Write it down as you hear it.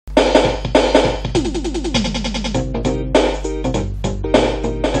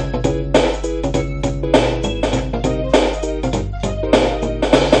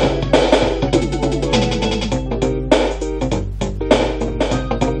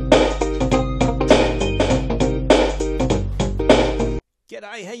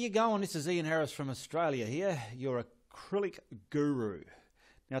G'day, how you going? This is Ian Harris from Australia here, your acrylic guru.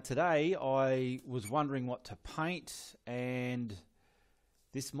 Now today I was wondering what to paint, and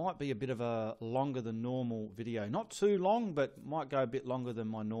this might be a bit of a longer than normal video. Not too long, but might go a bit longer than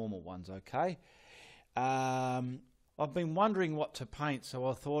my normal ones, okay? I've been wondering what to paint, so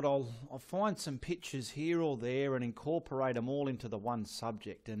I thought I'll find some pictures here or there and incorporate them all into the one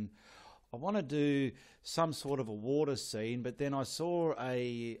subject. And I want to do some sort of a water scene, but then I saw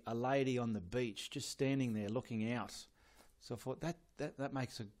a lady on the beach just standing there looking out. So I thought that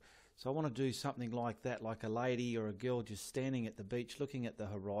makes a... So I want to do something like that, like a lady or a girl just standing at the beach looking at the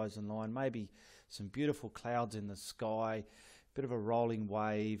horizon line, maybe some beautiful clouds in the sky, bit of a rolling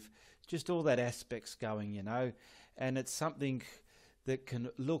wave, just all that aspects going, you know. And it's something that can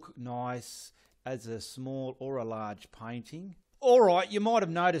look nice as a small or a large painting. Alright, you might have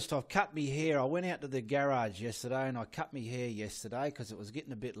noticed I've cut my hair. I went out to the garage yesterday and I cut my hair yesterday because it was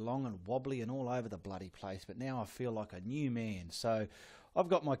getting a bit long and wobbly and all over the bloody place. But now I feel like a new man. So I've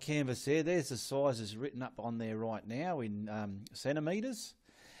got my canvas there. There's the sizes written up on there right now in centimetres.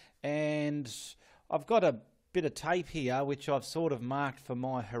 And I've got a bit of tape here which I've sort of marked for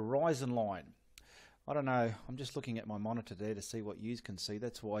my horizon line. I don't know, I'm just looking at my monitor there to see what you can see.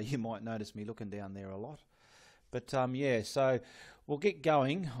 That's why you might notice me looking down there a lot. But yeah, so we'll get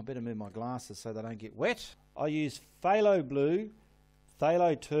going. I better move my glasses so they don't get wet. I use phthalo blue,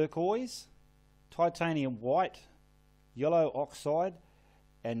 phthalo turquoise, titanium white, yellow oxide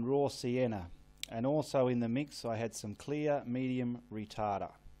and raw sienna. And also in the mix I had some clear medium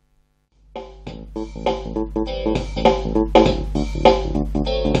retarder.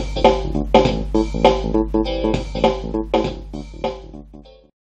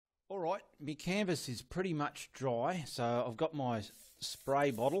 Alright, my canvas is pretty much dry, so I've got my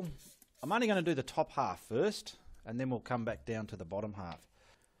spray bottle. I'm only going to do the top half first, and then we'll come back down to the bottom half.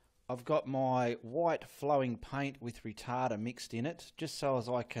 I've got my white flowing paint with retarder mixed in it, just so as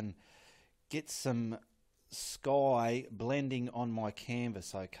I can get some sky blending on my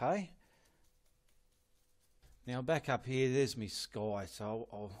canvas, okay? Now back up here, there's my sky, so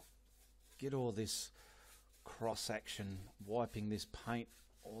I'll get all this cross action, wiping this paint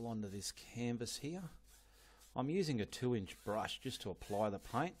all onto this canvas here. I'm using a 2-inch brush just to apply the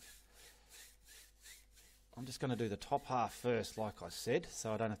paint. I'm just going to do the top half first, like I said,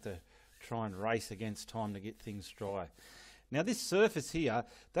 so I don't have to try and race against time to get things dry. Now this surface here,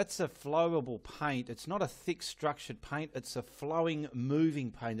 that's a flowable paint. It's not a thick structured paint, it's a flowing,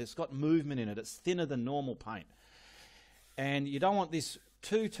 moving paint. It's got movement in it. It's thinner than normal paint. And you don't want this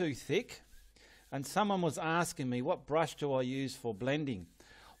too thick. And someone was asking me, what brush do I use for blending?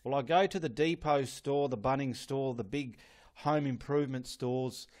 Well, I go to the Depot store, the Bunnings store, the big home improvement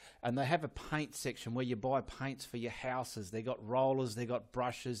stores, and they have a paint section where you buy paints for your houses. They got rollers, they got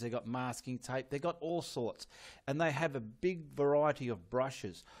brushes, they got masking tape, they got all sorts. And they have a big variety of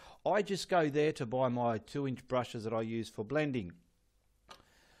brushes. I just go there to buy my 2-inch brushes that I use for blending.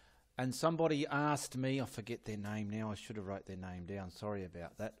 And somebody asked me, I forget their name now, I should have wrote their name down, sorry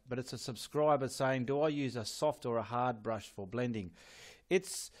about that. But it's a subscriber saying, do I use a soft or a hard brush for blending?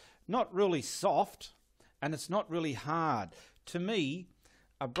 It's not really soft and it's not really hard. To me,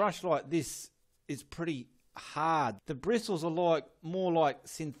 a brush like this is pretty hard. The bristles are more like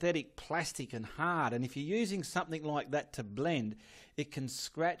synthetic plastic and hard, and if you're using something like that to blend, it can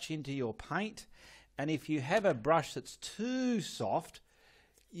scratch into your paint. And if you have a brush that's too soft,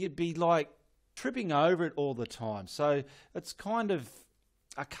 you'd be like tripping over it all the time. So it's kind of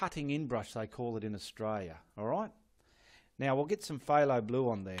a cutting in brush, they call it in Australia. All right. Now we'll get some phthalo blue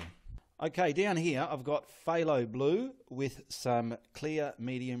on there. Okay, down here I've got phthalo blue with some clear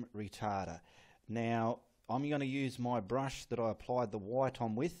medium retarder. Now I'm going to use my brush that I applied the white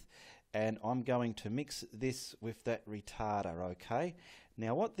on with, and I'm going to mix this with that retarder, okay?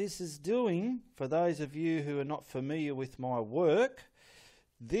 Now what this is doing, for those of you who are not familiar with my work,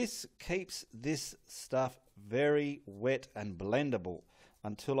 this keeps this stuff very wet and blendable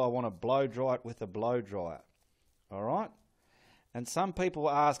until I want to blow dry it with a blow dryer. All right? And some people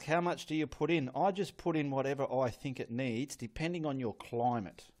ask, how much do you put in? I just put in whatever I think it needs, depending on your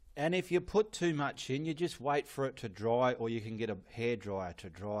climate. And if you put too much in, you just wait for it to dry, or you can get a hairdryer to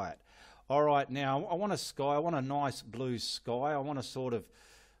dry it. All right, now I want a sky. I want a nice blue sky. I'm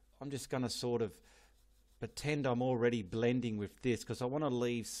just going to sort of pretend I'm already blending with this, because I want to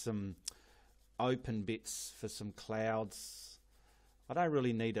leave some open bits for some clouds. I don't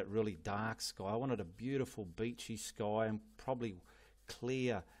really need a really dark sky. I wanted a beautiful beachy sky and probably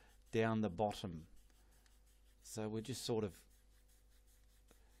clear down the bottom. So we're just sort of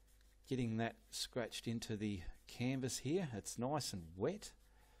getting that scratched into the canvas here. It's nice and wet.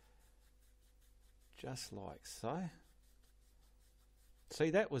 just like so.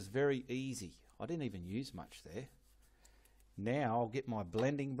 See, that was very easy. I didn't even use much there. Now I'll get my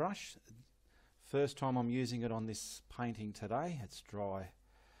blending brush. First time I'm using it on this painting today. It's dry.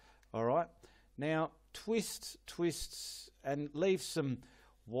 All right. Now twist, and leave some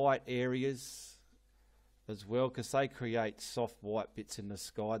white areas as well, because they create soft white bits in the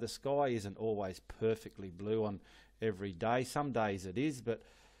sky. The sky isn't always perfectly blue on every day. Some days it is, but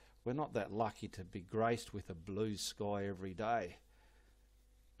we're not that lucky to be graced with a blue sky every day.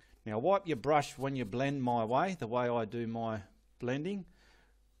 Now wipe your brush when you blend my way, the way I do my blending.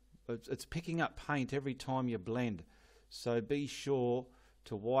 It's picking up paint every time you blend, so be sure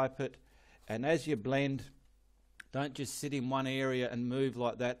to wipe it. And as you blend, don't just sit in one area and move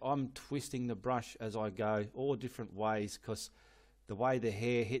like that. I'm twisting the brush as I go, all different ways, because the way the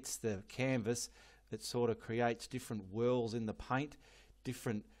hair hits the canvas, it sort of creates different whirls in the paint,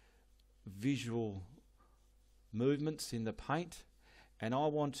 different visual movements in the paint. And I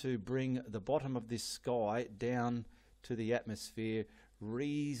want to bring the bottom of this sky down to the atmosphere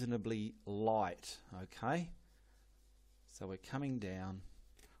reasonably light, okay? So we're coming down,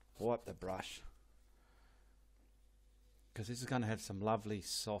 wipe the brush, because this is going to have some lovely,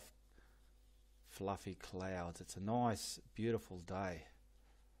 soft, fluffy clouds. It's a nice, beautiful day.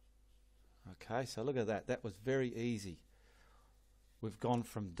 Okay, so look at that. That was very easy. We've gone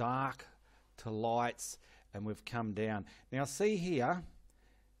from dark to lights, and we've come down. Now see here,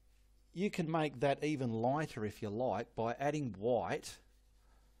 you can make that even lighter if you like by adding white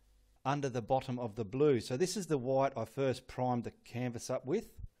under the bottom of the blue. So this is the white I first primed the canvas up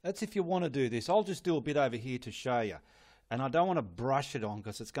with. That's if you want to do this. I'll just do a bit over here to show you. And I don't want to brush it on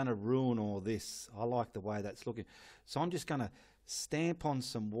because it's going to ruin all this. I like the way that's looking. So I'm just going to stamp on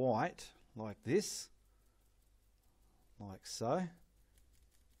some white like this, like so.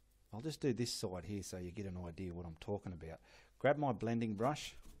 I'll just do this side here so you get an idea what I'm talking about. Grab my blending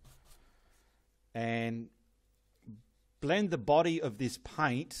brush and blend the body of this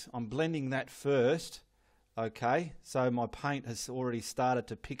paint. I'm blending that first, okay? So my paint has already started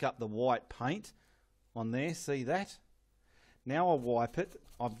to pick up the white paint on there, see that? Now I'll wipe it.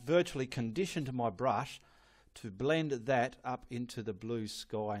 I've virtually conditioned my brush to blend that up into the blue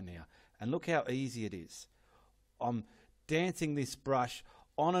sky now. And look how easy it is. I'm dancing this brush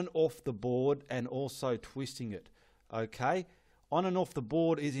on and off the board and also twisting it, okay? On and off the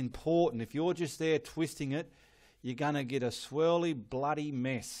board is important. If you're just there twisting it, you're going to get a swirly, bloody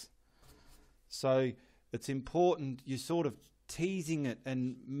mess. So it's important you're sort of teasing it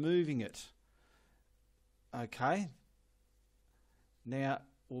and moving it, okay? Now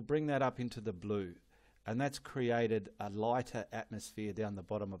we'll bring that up into the blue, and that's created a lighter atmosphere down the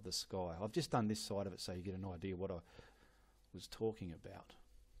bottom of the sky. I've just done this side of it so you get an idea what I was talking about.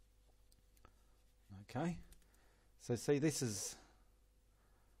 Okay, so see, it's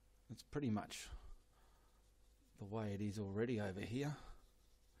pretty much the way it is already over here.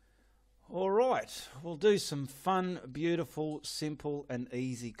 All right, we'll do some fun, beautiful, simple and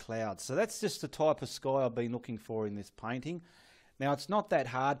easy clouds. So that's just the type of sky I've been looking for in this painting. Now it's not that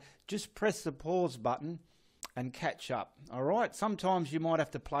hard, just press the pause button and catch up. All right, sometimes you might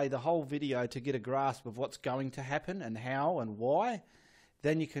have to play the whole video to get a grasp of what's going to happen and how and why.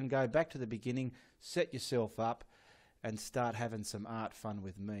 Then you can go back to the beginning, set yourself up and start having some art fun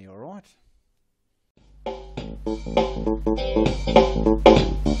with me, all right?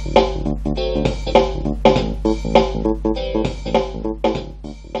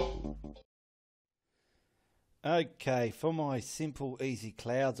 Okay, for my simple, easy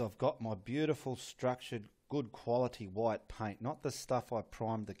clouds, I've got my beautiful, structured, good quality white paint. Not the stuff I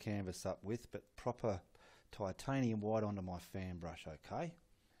primed the canvas up with, but proper titanium white onto my fan brush, okay?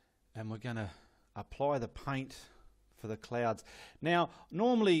 And we're going to apply the paint for the clouds. Now,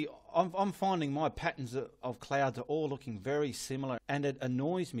 normally, I'm finding my patterns of clouds are all looking very similar, and it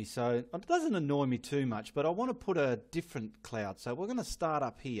annoys me. So it doesn't annoy me too much, but I want to put a different cloud. So we're going to start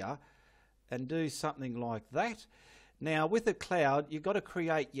up here and do something like that. Now, with a cloud, you've got to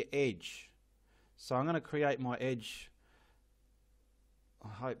create your edge. So I'm going to create my edge. I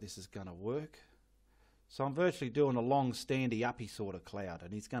hope this is going to work. So I'm virtually doing a long, standy, uppy sort of cloud,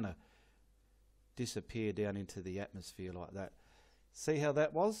 and he's going to disappear down into the atmosphere like that. See how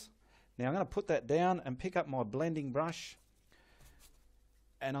that was? Now I'm going to put that down and pick up my blending brush,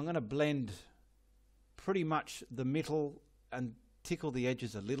 and I'm going to blend pretty much the middle and tickle the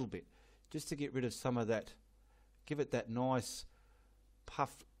edges a little bit, just to get rid of some of that, give it that nice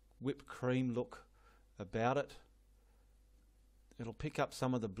puffed whipped cream look about it. It'll pick up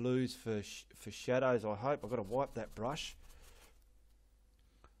some of the blues for shadows, I hope. I've got to wipe that brush.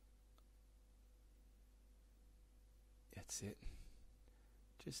 That's it.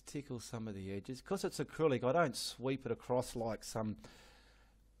 Just tickle some of the edges. Because it's acrylic, I don't sweep it across like some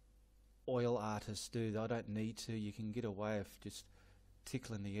oil artists do. I don't need to. You can get away with just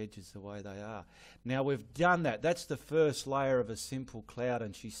tickling the edges the way they are. Now we've done that. That's the first layer of a simple cloud,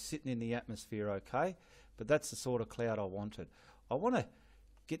 and she's sitting in the atmosphere okay, but that's the sort of cloud I wanted. I want to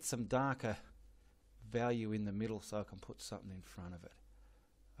get some darker value in the middle so I can put something in front of it.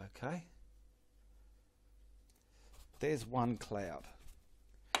 Okay, there's one cloud.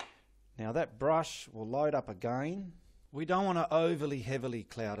 Now that brush will load up again. We don't want an overly heavily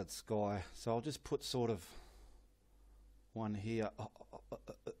clouded sky, so I'll just put sort of one here.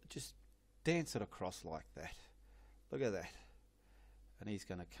 Just dance it across like that. Look at that. And he's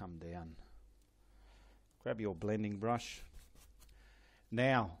going to come down. Grab your blending brush.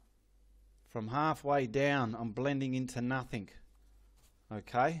 Now, from halfway down, I'm blending into nothing.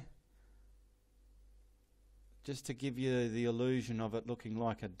 Okay? Just to give you the illusion of it looking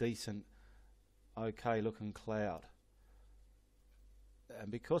like a decent, okay looking cloud. And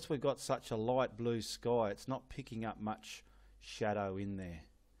because we've got such a light blue sky, it's not picking up much shadow in there.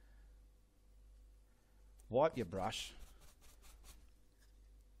 Wipe your brush.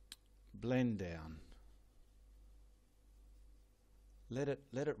 Blend down. Let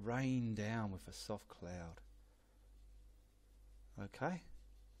it rain down with a soft cloud. Okay?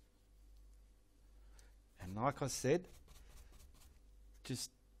 And like I said,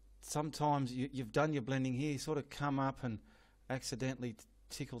 just sometimes you've done your blending here, you sort of come up and accidentally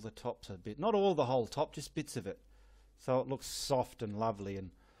tickle the tops a bit. Not all the whole top, just bits of it. So it looks soft and lovely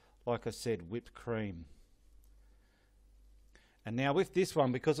and, like I said, whipped cream. And now with this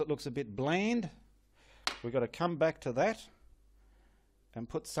one, because it looks a bit bland, we've got to come back to that and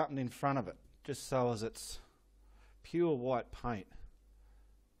put something in front of it, just so as it's pure white paint.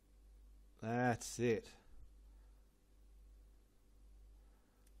 That's it.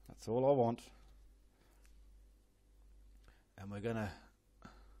 That's all I want. And we're going to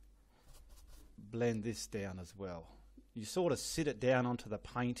blend this down as well. You sort of sit it down onto the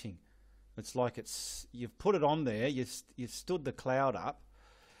painting. It's like you've put it on there, you've stood the cloud up,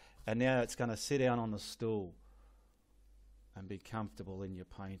 and now it's going to sit down on the stool and be comfortable in your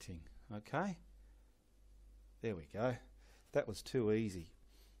painting. Okay? There we go. That was too easy.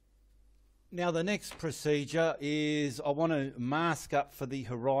 Now the next procedure is I want to mask up for the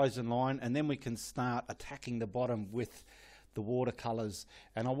horizon line, and then we can start attacking the bottom with the watercolours.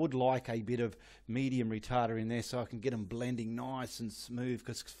 And I would like a bit of medium retarder in there so I can get them blending nice and smooth,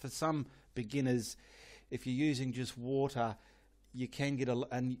 because for some beginners, if you're using just water, you can get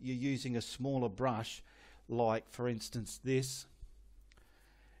and you're using a smaller brush, like for instance this.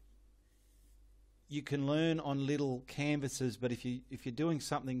 You can learn on little canvases, but if you're doing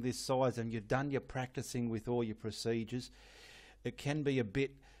something this size and you've done your practicing with all your procedures, it can be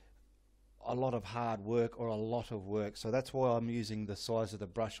a lot of hard work or a lot of work. So that's why I'm using the size of the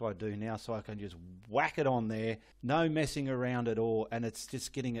brush I do now, so I can just whack it on there, no messing around at all, and it's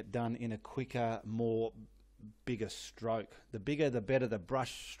just getting it done in a quicker, bigger stroke. The bigger the better. The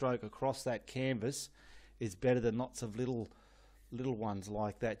brush stroke across that canvas is better than lots of little ones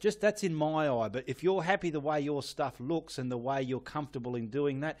like that. Just that's in my eye, but if you're happy the way your stuff looks and the way you're comfortable in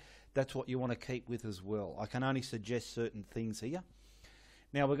doing that, that's what you want to keep with as well. I can only suggest certain things here.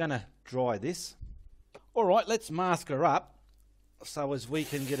 Now we're going to dry this. Alright, let's mask her up so as we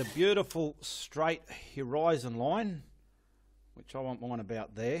can get a beautiful straight horizon line, which I want mine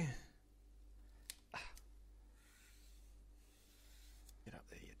about there. Get up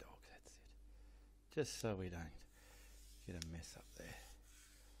there, you dog, that's it. Just so we don't get a mess up there.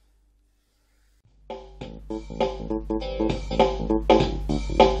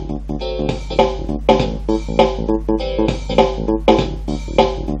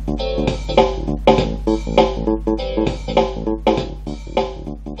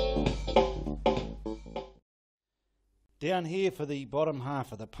 Down here for the bottom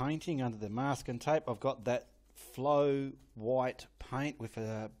half of the painting under the masking tape, I've got that flow white paint with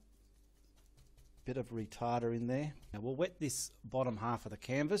a bit of retarder in there. Now we'll wet this bottom half of the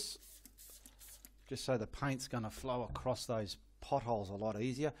canvas just so the paint's going to flow across those potholes a lot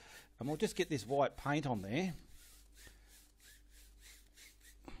easier, and we'll just get this white paint on there.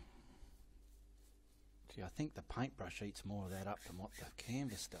 Gee, I think the paintbrush eats more of that up than what the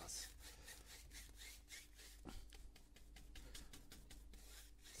canvas does.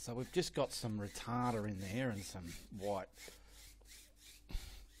 So we've just got some retarder in there and some white.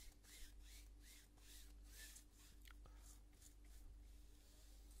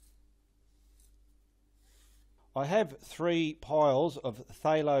 I have 3 piles of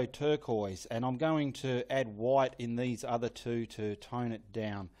phthalo turquoise, and I'm going to add white in these other 2 to tone it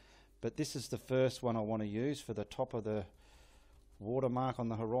down. But this is the first one I want to use for the top of the watermark on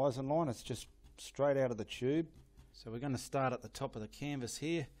the horizon line. It's just straight out of the tube. So we're going to start at the top of the canvas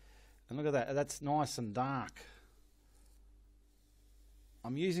here. And look at that, that's nice and dark.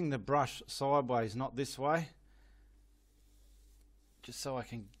 I'm using the brush sideways, not this way, just so I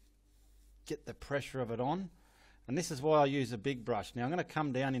can get the pressure of it on. And this is why I use a big brush. Now I'm going to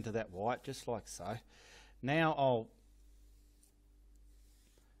come down into that white, just like so. Now I'll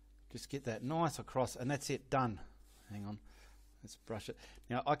just get that nice across, and that's it, done. Hang on, let's brush it.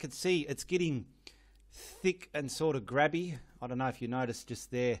 Now I can see it's getting thick and sort of grabby. I don't know if you noticed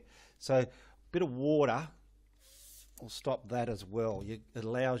just there. So a bit of water will stop that as well. It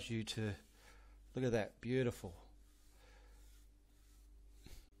allows you to, look at that, beautiful.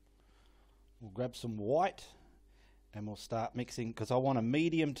 We'll grab some white and we'll start mixing, because I want a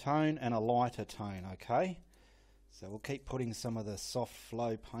medium tone and a lighter tone, okay? So we'll keep putting some of the soft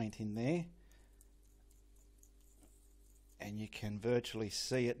flow paint in there, and you can virtually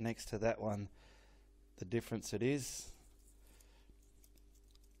see it next to that one, the difference it is.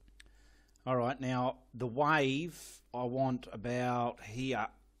 Alright, now the wave I want about here,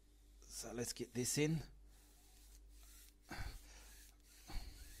 so let's get this in.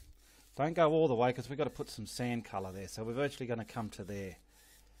 Don't go all the way, because we've got to put some sand colour there, so we're virtually going to come to there.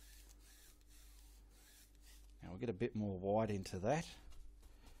 Now we'll get a bit more white into that,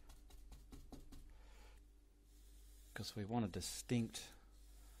 because we want a distinct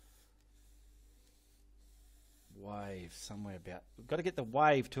wave somewhere about. We've got to get the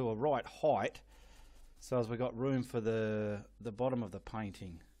wave to a right height, so as we've got room for the bottom of the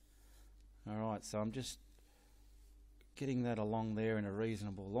painting. Alright, so I'm just getting that along there in a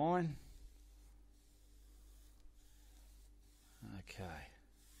reasonable line. Okay.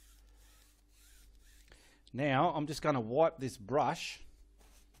 Now I'm just going to wipe this brush.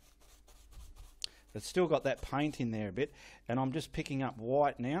 It's still got that paint in there a bit, and I'm just picking up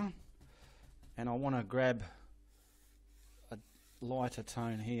white now, and I want to grab a lighter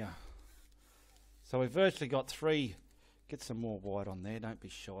tone here. So we've virtually got 3, get some more white on there, don't be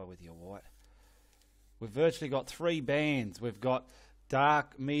shy with your white. We've virtually got 3 bands. We've got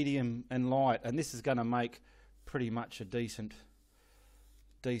dark, medium and light, and this is going to make pretty much a decent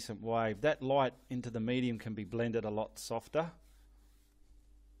wave. That light into the medium can be blended a lot softer.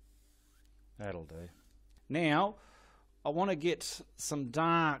 That'll do. Now I want to get some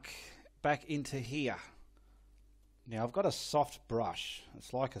dark back into here. Now I've got a soft brush.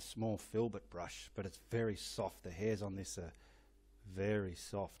 It's like a small filbert brush, but it's very soft. The hairs on this are very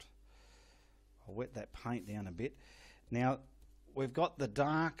soft. I'll wet that paint down a bit. Now we've got the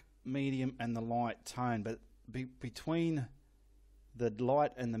dark, medium and the light tone, but between the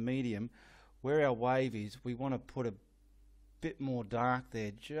light and the medium, where our wave is, we want to put a bit more dark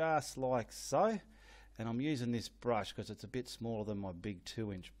there, just like so. And I'm using this brush because it's a bit smaller than my big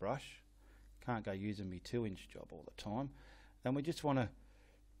 2-inch brush. Can't go using my 2-inch job all the time. And we just want to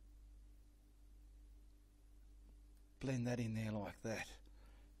blend that in there like that.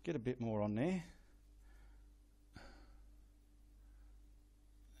 Get a bit more on there.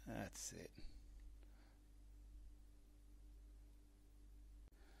 That's it.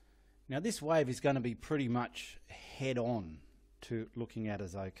 Now this wave is going to be pretty much head on to looking at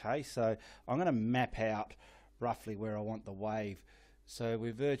as okay. So I'm going to map out roughly where I want the wave. So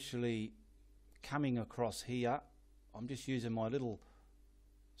we're virtually coming across here. I'm just using my little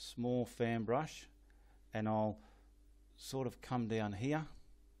small fan brush, and I'll sort of come down here,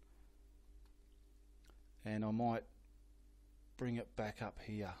 and I might bring it back up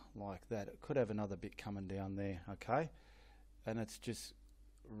here like that. It could have another bit coming down there, okay? And it's just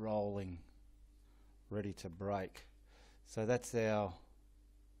rolling, ready to break. So that's our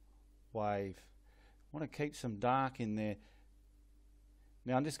wave. I want to keep some dark in there.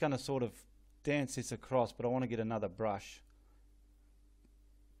 Now I'm just going to sort of dance this across, but I want to get another brush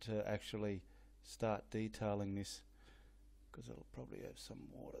to actually start detailing this, because it'll probably have some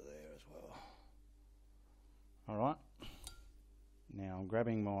water there as well. Alright, now I'm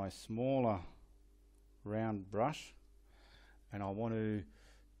grabbing my smaller round brush, and I want to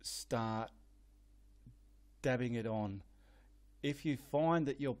start dabbing it on. If you find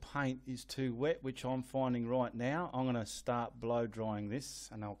that your paint is too wet, which I'm finding right now, I'm going to start blow drying this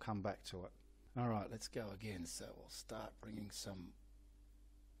and I'll come back to it. Alright, let's go again. So we'll start bringing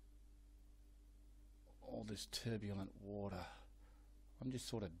all this turbulent water. I'm just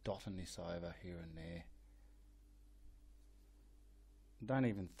sort of dotting this over here and there. Don't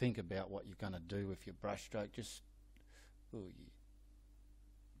even think about what you're going to do with your brush stroke. Just, oh, you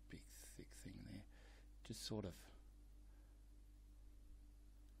big thick thing there. Just sort of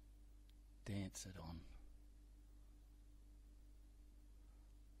dance it on.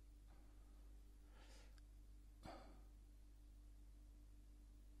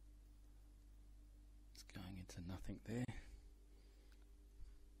 It's going into nothing there.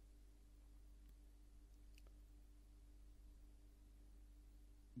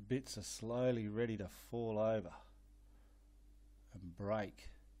 Bits are slowly ready to fall over and break.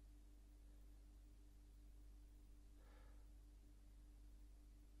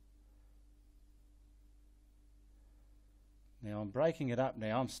 Now I'm breaking it up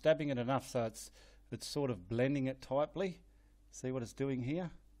now. I'm stabbing it enough so it's sort of blending it tightly. See what it's doing here?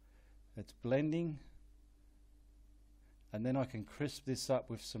 It's blending. And then I can crisp this up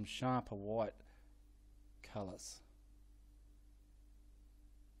with some sharper white colours.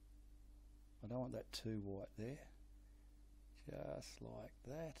 I don't want that too white there. Just like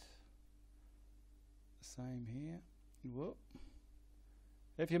that. Same here. Whoop.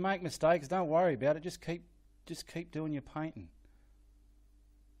 If you make mistakes, don't worry about it. Just keep doing your painting.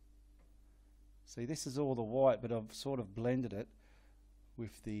 See, this is all the white, but I've sort of blended it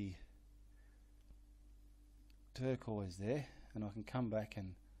with the turquoise there, and I can come back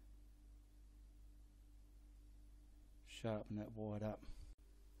and sharpen that white up.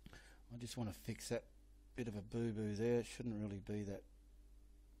 I just want to fix that bit of a boo-boo there. It shouldn't really be that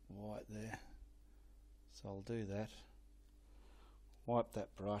white there. So I'll do that. Wipe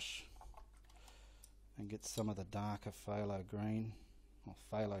that brush and get some of the darker phthalo green, or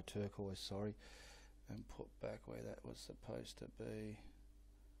phthalo turquoise, sorry, and put back where that was supposed to be.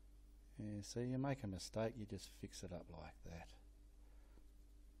 Yeah, see, you make a mistake, you just fix it up like that.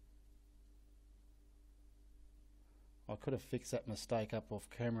 I could have fixed that mistake up off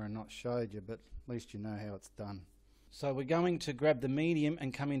camera and not showed you, but at least you know how it's done. So we're going to grab the medium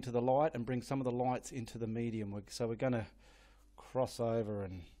and come into the light and bring some of the lights into the medium. So we're going to cross over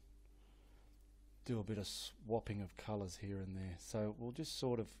and do a bit of swapping of colours here and there. So we'll just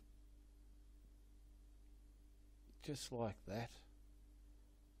sort of, just like that.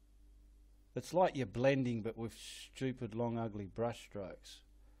 It's like you're blending but with stupid long ugly brush strokes.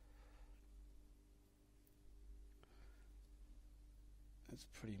 It's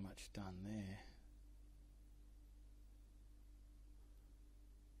pretty much done there.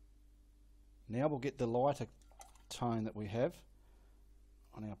 Now we'll get the lighter tone that we have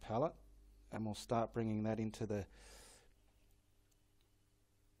on our palette and we'll start bringing that into the,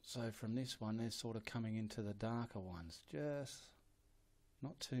 so from this one they're sort of coming into the darker ones, just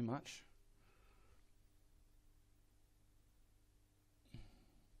not too much.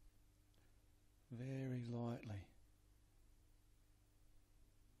 Very lightly.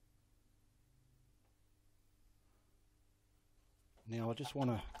 Now I just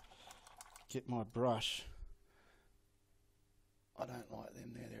want to get my brush. I don't like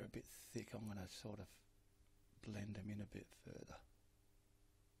them there, they're a bit thick. I'm going to sort of blend them in a bit further.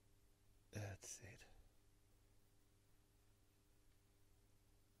 That's it.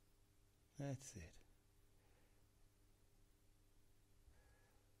 That's it.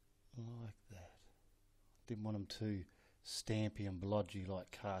 Like that. Didn't want them too stampy and blodgy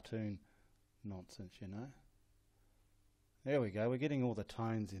like cartoon nonsense, you know. There we go, we're getting all the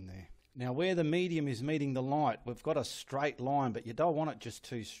tones in there. Now where the medium is meeting the light, we've got a straight line, but you don't want it just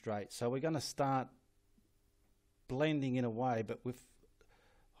too straight. So we're going to start blending in a way, but with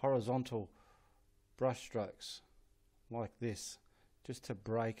horizontal brush strokes, like this, just to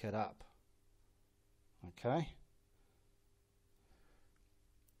break it up. Okay?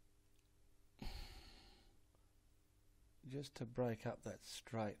 Just to break up that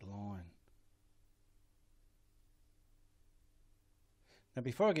straight line. Now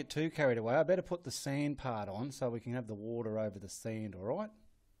before I get too carried away, I better put the sand part on so we can have the water over the sand, alright?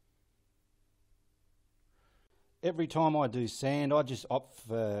 Every time I do sand, I just opt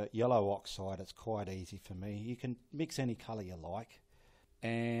for yellow oxide. It's quite easy for me. You can mix any colour you like.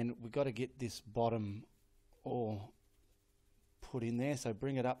 And we've got to get this bottom all put in there, so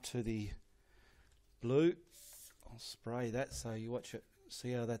bring it up to the blue. I'll spray that so you watch it,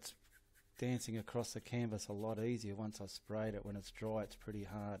 see how that's dancing across the canvas a lot easier once I sprayed it. When it's dry, it's pretty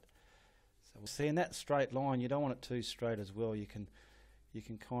hard. So we'll see in that straight line, you don't want it too straight as well. You can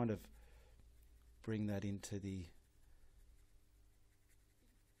kind of bring that into the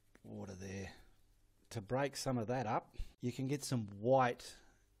water there. To break some of that up, you can get some white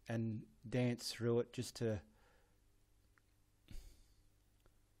and dance through it just to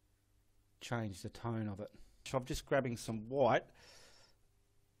change the tone of it. So I'm just grabbing some white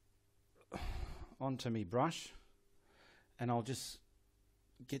onto my brush, and I'll just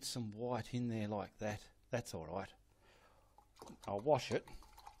get some white in there like that. That's all right. I'll wash it,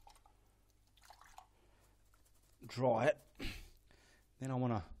 dry it, then I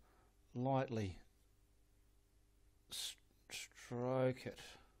want to lightly stroke it.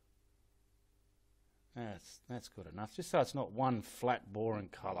 That's good enough, just so it's not one flat boring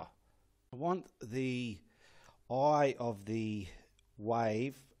colour. I want the eye of the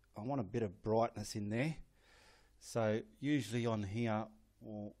wave, I want a bit of brightness in there. So usually on here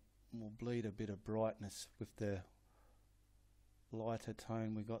we'll bleed a bit of brightness with the lighter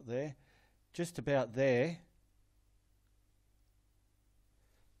tone we got there. Just about there.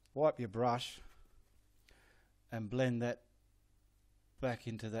 Wipe your brush and blend that back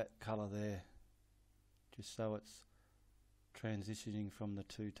into that colour there, just so it's transitioning from the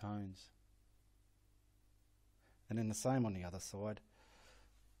two tones. And then the same on the other side.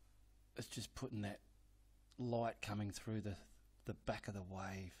 It's just putting that light coming through the back of the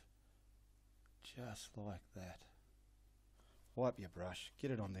wave, just like that. Wipe your brush,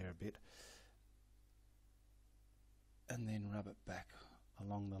 get it on there a bit, and then rub it back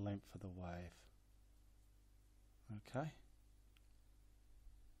along the length of the wave.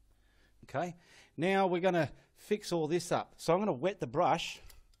 Okay, now we're going to fix all this up. So I'm going to wet the brush.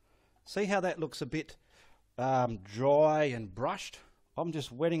 See how that looks a bit dry and brushed? I'm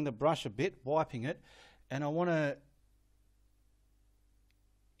just wetting the brush a bit, wiping it, and I want to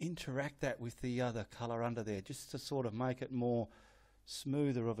interact that with the other colour under there, just to sort of make it more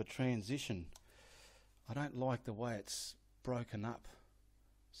smoother of a transition. I don't like the way it's broken up,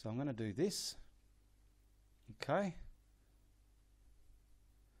 so I'm going to do this. Okay.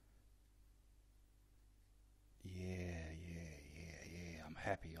 Yeah, I'm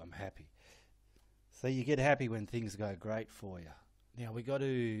happy. So you get happy when things go great for you. Now we got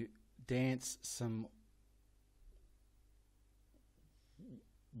to dance some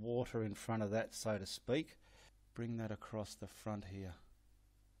water in front of that, so to speak. Bring that across the front here.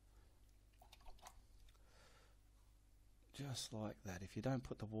 Just like that. If you don't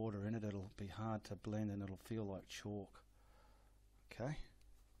put the water in it, it'll be hard to blend and it'll feel like chalk. Okay.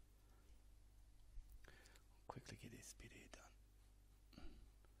 Quickly get this bit here done.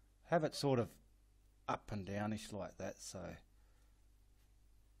 Have it sort of up and downish like that, so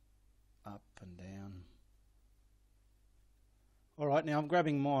up and down. Alright, now I'm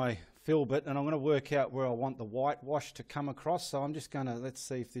grabbing my filbert and I'm going to work out where I want the whitewash to come across. So I'm just going to, let's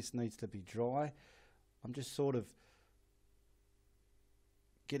see if this needs to be dry. I'm just sort of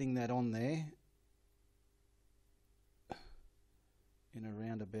getting that on there in a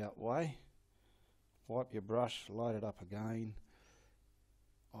roundabout way. Wipe your brush, load it up again.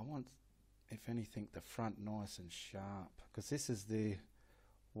 I want, if anything, the front nice and sharp, because this is the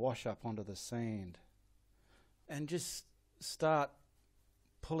wash up onto the sand. And just start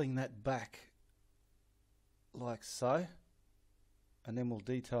pulling that back like so, and then we'll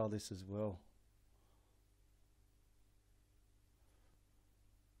detail this as well.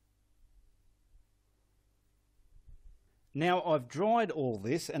 Now I've dried all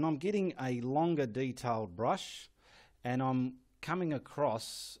this and I'm getting a longer detailed brush and I'm coming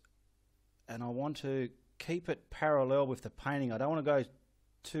across, and I want to keep it parallel with the painting. I don't want to go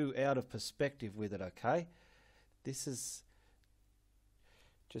too out of perspective with it, okay? This is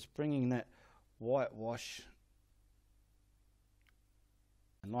just bringing that whitewash,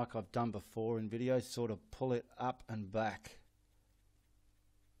 and like I've done before in videos, sort of pull it up and back,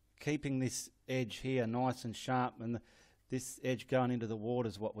 keeping this edge here nice and sharp, and this edge going into the water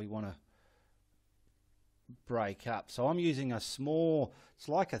is what we want to break up. So I'm using a small, it's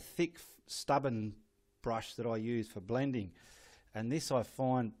like a thick stubborn brush that I use for blending, and this I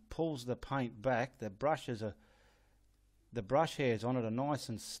find pulls the paint back. The brush hairs on it are nice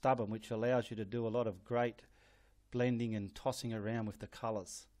and stubborn, which allows you to do a lot of great blending and tossing around with the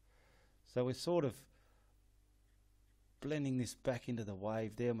colours. So we're sort of blending this back into the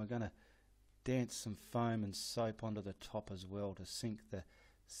wave there, and we're going to dance some foam and soap onto the top as well to sink the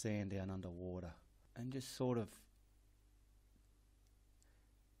sand down underwater, and just sort of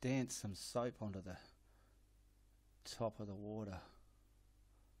dance some soap onto the top of the water.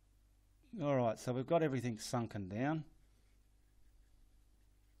 Alright, so we've got everything sunken down.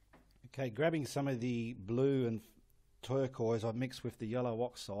 Okay, grabbing some of the blue and turquoise I've mixed with the yellow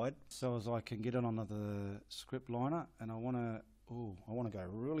oxide so as I can get it onto the script liner, and I want to go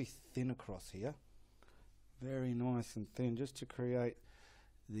really thin across here, very nice and thin, just to create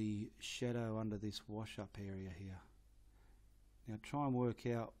the shadow under this wash up area here. Now try and work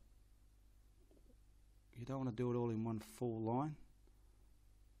out, you don't want to do it all in one full line.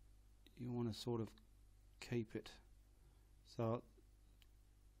 you want to sort of keep it. So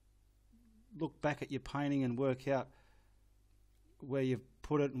look back at your painting and work out where you've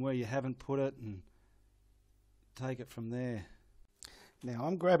put it and where you haven't put it, and take it from there. Now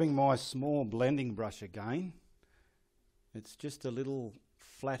I'm grabbing my small blending brush again. It's just a little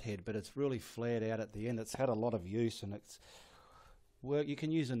flathead, but it's really flared out at the end. It's had a lot of use, and it's work. You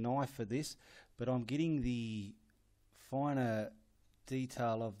can use a knife for this, but I'm getting the finer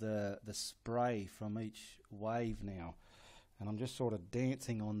detail of the spray from each wave now, and I'm just sort of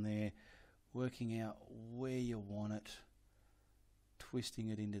dancing on there, working out where you want it, twisting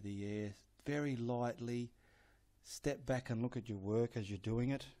it into the air very lightly. Step back and look at your work as you're doing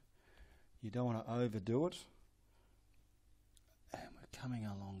it. You don't want to overdo it. And we're coming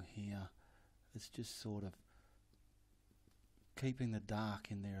along here. It's just sort of keeping the dark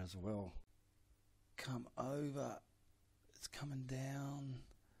in there as well. Come over. It's coming down,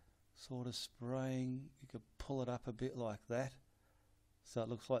 sort of spraying. You could pull it up a bit like that, so it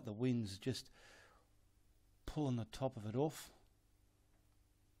looks like the wind's just pulling the top of it off.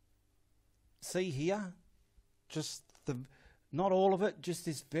 See here? Just not all of it, just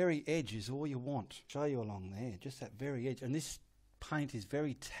this very edge is all you want. Show you along there, just that very edge. And this paint is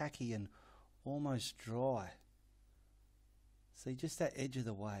very tacky and almost dry. See, just that edge of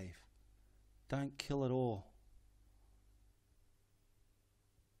the wave. Don't kill it all.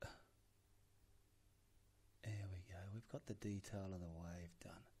 There we go, we've got the detail of the wave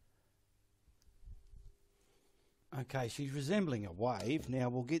done. Okay, she's resembling a wave. Now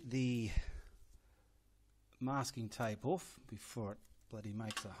we'll get the masking tape off before it bloody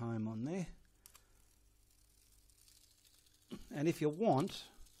makes a home on there. And if you want,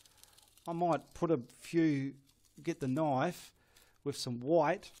 I might put get the knife with some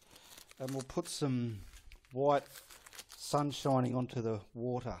white, and we'll put some white sun shining onto the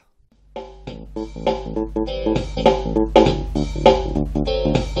water.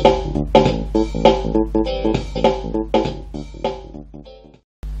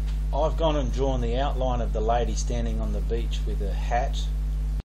 I've gone and drawn the outline of the lady standing on the beach with a hat,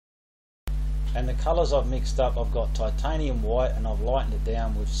 and the colours I've mixed up, I've got titanium white and I've lightened it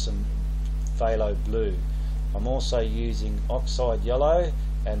down with some phthalo blue. I'm also using oxide yellow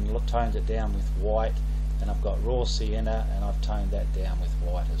and toned it down with white, and I've got raw sienna and I've toned that down with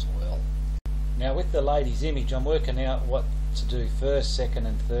white as well. Now with the lady's image, I'm working out what to do first, second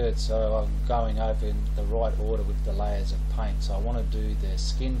and third, so I'm going over in the right order with the layers of paint. So I want to do the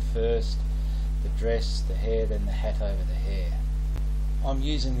skin first, the dress, the hair, then the hat over the hair. I'm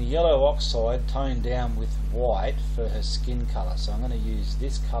using the yellow oxide toned down with white for her skin colour, so I'm going to use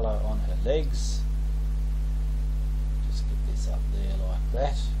this colour on her legs. Just get this up there like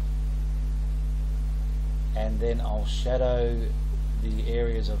that, and then I'll shadow the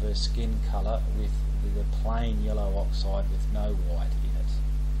areas of her skin colour with the plain yellow oxide with no white in it.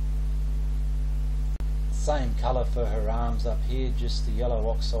 Same colour for her arms up here, just the yellow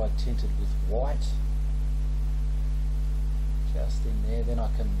oxide tinted with white. Just in there, then I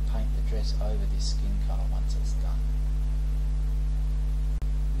can paint the dress over this skin colour once it's done.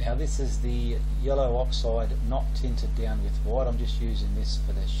 Now this is the yellow oxide not tinted down with white, I'm just using this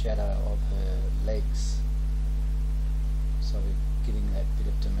for the shadow of her legs. So we're getting that bit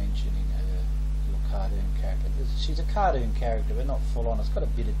of dimension in her little cartoon character. She's a cartoon character, but not full on, it's got a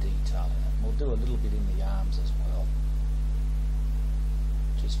bit of detail in it. We'll do a little bit in the arms as well,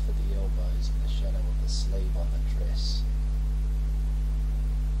 just for the elbows and the shadow of the sleeve on the dress.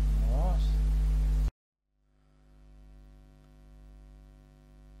 Alright.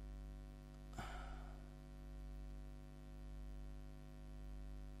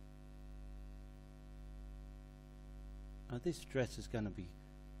 Now this dress is going to be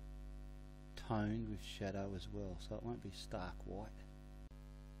toned with shadow as well, so it won't be stark white.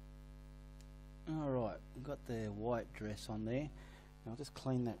 Alright, we've got the white dress on there. Now I'll just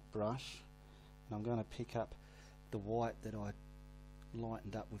clean that brush, and I'm going to pick up the white that I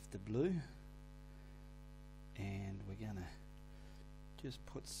lightened up with the blue, and we're going to just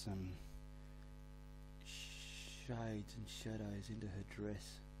put some shades and shadows into her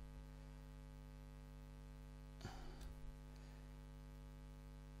dress.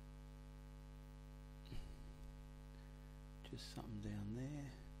 Just something down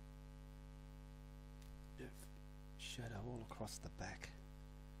there. Shadow all across the back.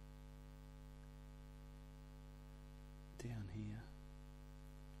 Down here.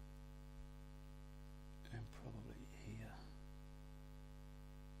 And probably here.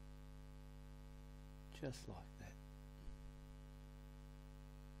 Just like that.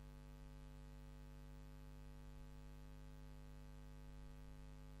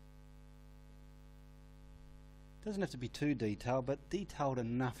 Doesn't have to be too detailed, but detailed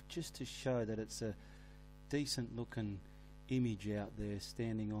enough just to show that it's a decent looking image out there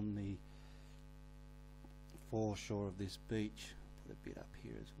standing on the foreshore of this beach. Put a bit up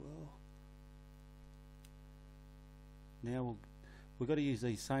here as well. Now we've got to use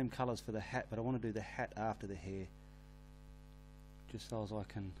these same colours for the hat, but I want to do the hat after the hair, just so as I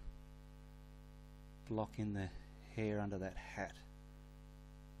can block in the hair under that hat.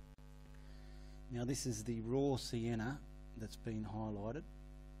 Now this is the raw sienna that's been highlighted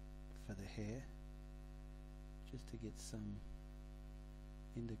for the hair, just to get some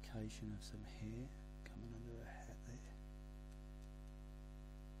indication of some hair coming under a hat there.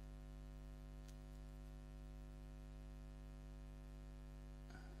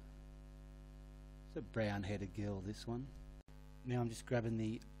 It's a brown-headed girl, this one. Now I'm just grabbing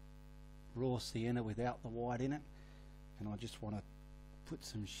the raw sienna without the white in it, and I just want to put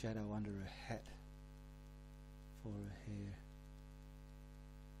some shadow under her hat for her hair,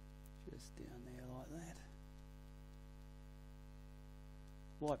 just down there like that.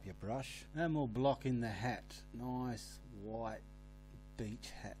 Wipe your brush and we'll block in the hat. Nice white beach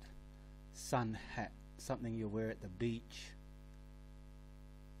hat, sun hat, something you wear at the beach.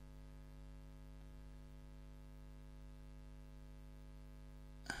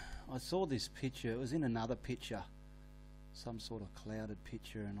 I saw this picture, it was in another picture, some sort of clouded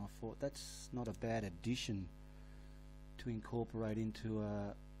picture, and I thought that's not a bad addition to incorporate into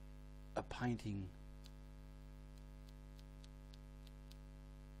a painting.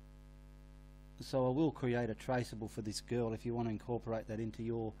 So I will create a traceable for this girl if you want to incorporate that into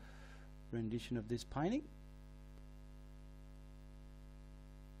your rendition of this painting.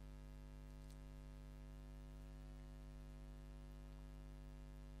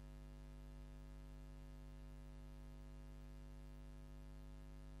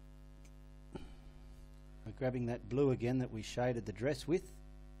 Grabbing that blue again that we shaded the dress with,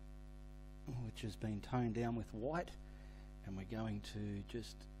 which has been toned down with white, and we're going to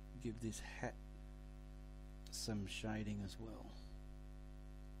just give this hat some shading as well.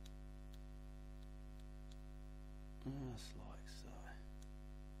 Just like so.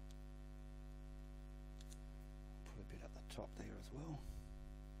 Put a bit up the top there as well.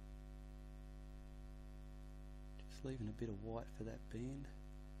 Just leaving a bit of white for that band.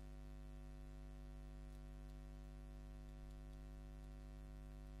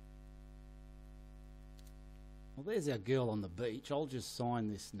 Well, there's our girl on the beach. I'll just sign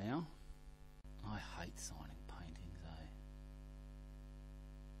this now. I hate signing paintings, eh?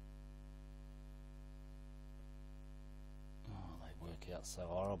 Oh, they work out so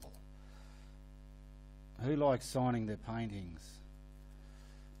horrible. Who likes signing their paintings?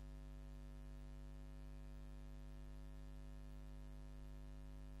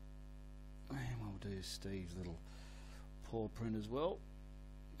 And we'll do Steve's little paw print as well.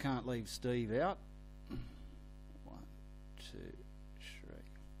 Can't leave Steve out. 2, 3.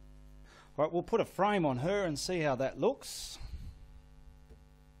 Alright, we'll put a frame on her and see how that looks.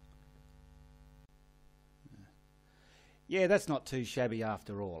 Yeah, that's not too shabby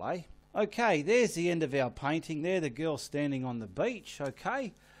after all, eh? Okay, there's the end of our painting there, the girl standing on the beach.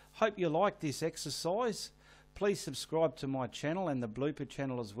 Okay, hope you like this exercise. Please subscribe to my channel and the blooper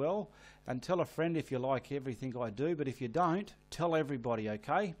channel as well, and tell a friend if you like everything I do, but if you don't, tell everybody,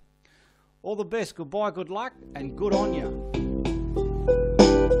 okay? All the best, goodbye, good luck, and good on you.